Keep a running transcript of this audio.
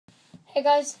Hey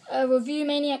guys, Review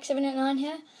Maniac 789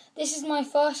 here. This is my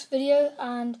first video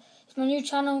and it's my new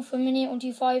channel for Mini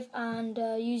 125 and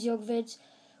UZI OGvids,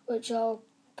 which I'll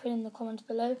put in the comments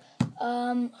below.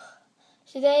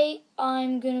 Today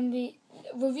I'm going to be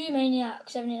Review Maniac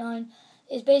 789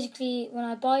 is basically when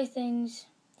I buy things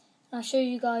and I show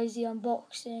you guys the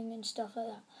unboxing and stuff like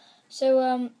that.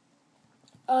 So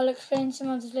I'll explain some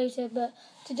of this later, but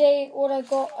today what I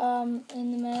got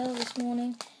in the mail this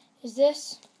morning is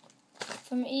this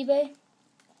from eBay.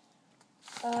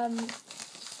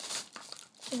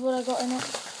 This is what I got in it.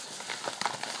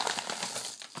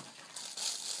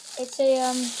 It's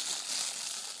an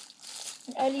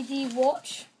LED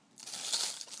watch.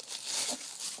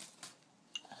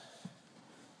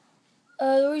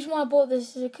 The reason why I bought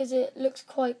this is because it looks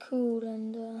quite cool,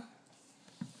 and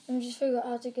let me just figure out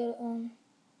how to get it on.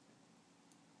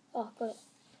 Oh, got it.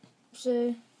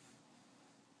 So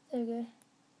there we go.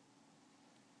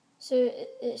 So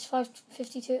it's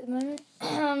 5:52 at the moment.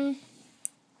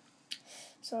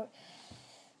 Sorry.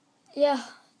 Yeah,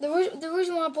 the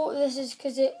reason why I bought this is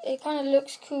because it kind of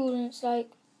looks cool, and it's like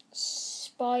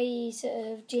spy sort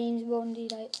of James Bondy,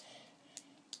 like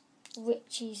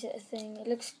witchy sort of thing. It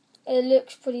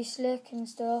looks pretty slick and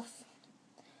stuff,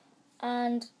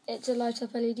 and it's a light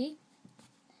up LED.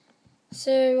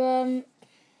 So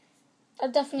I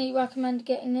definitely recommend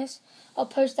getting this. I'll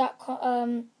post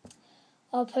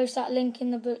that link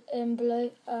in the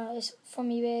below. It's from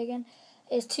eBay again.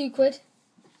 It's £2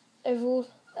 overall.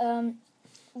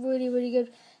 Really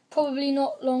good. Probably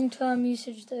not long-term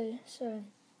usage though. So,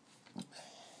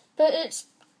 but it's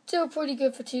still pretty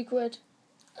good for £2.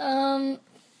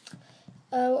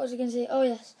 What was I going to say? Oh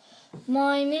yes,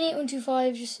 my Mini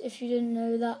 125. Just if you didn't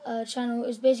know, that channel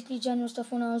is basically general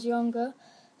stuff when I was younger.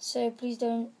 So please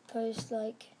don't post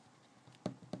like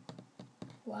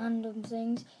random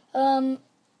things.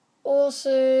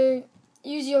 Also,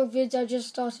 UZI OGvids I just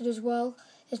started as well.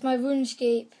 It's my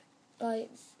RuneScape like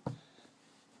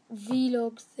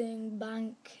vlog thing,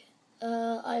 bank.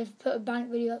 I've put a bank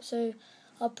video up, so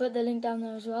I'll put the link down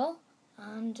there as well,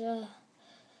 and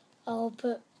I'll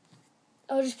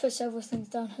just put several things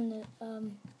down in the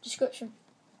description.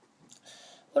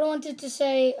 What I wanted to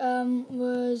say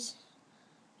was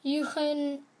you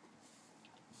can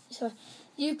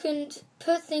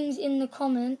put things in the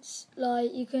comments,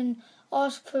 like you can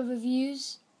ask for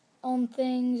reviews on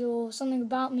things or something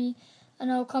about me,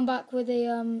 and I'll come back with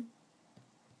a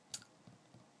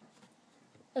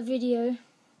video,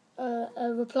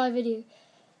 a reply video.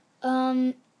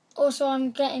 Also,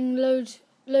 I'm getting loads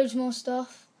more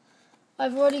stuff.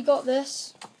 I've already got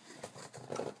this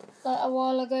like a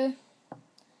while ago.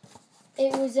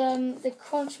 It was the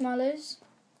Crunch Mallows.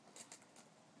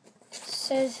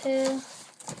 Says here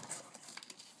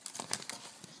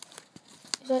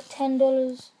it's like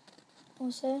 $10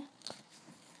 or so.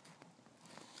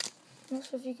 I'm not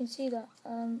sure if you can see that.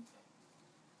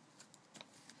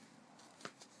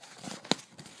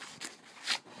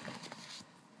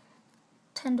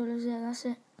 $10, yeah, that's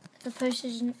it. The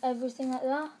postage and everything like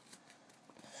that.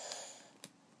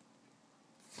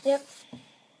 Yep.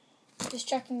 Just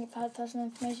checking if I had personal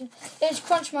information. It's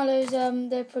Crunch Mallows.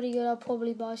 They're pretty good. I'll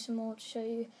probably buy some more to show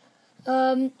you.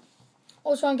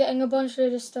 Also, I'm getting a bunch of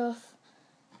other stuff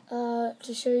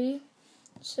to show you.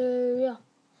 So yeah,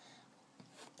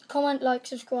 comment, like,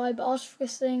 subscribe, ask for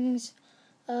things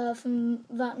from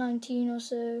VAT 19 or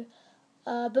so.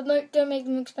 But don't make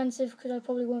them expensive because I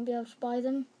probably won't be able to buy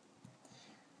them.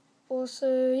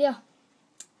 Also, yeah.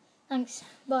 Thanks.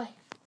 Bye.